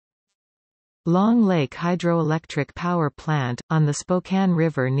Long Lake Hydroelectric Power Plant, on the Spokane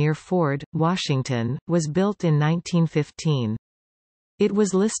River near Ford, Washington, was built in 1915. It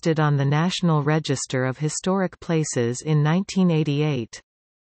was listed on the National Register of Historic Places in 1988.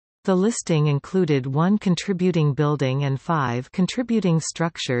 The listing included 1 contributing building and 5 contributing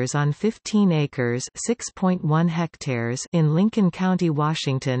structures on 15 acres (6.1 hectares) in Lincoln County,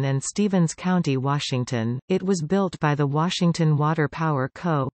 Washington and Stevens County, Washington. It was built by the Washington Water Power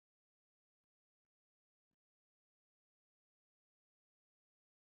Co.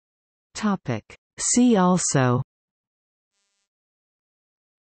 See also: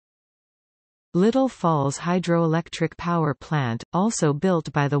 Little Falls Hydroelectric Power Plant, also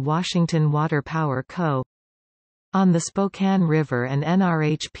built by the Washington Water Power Co. On the Spokane River and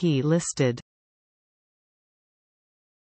NRHP listed.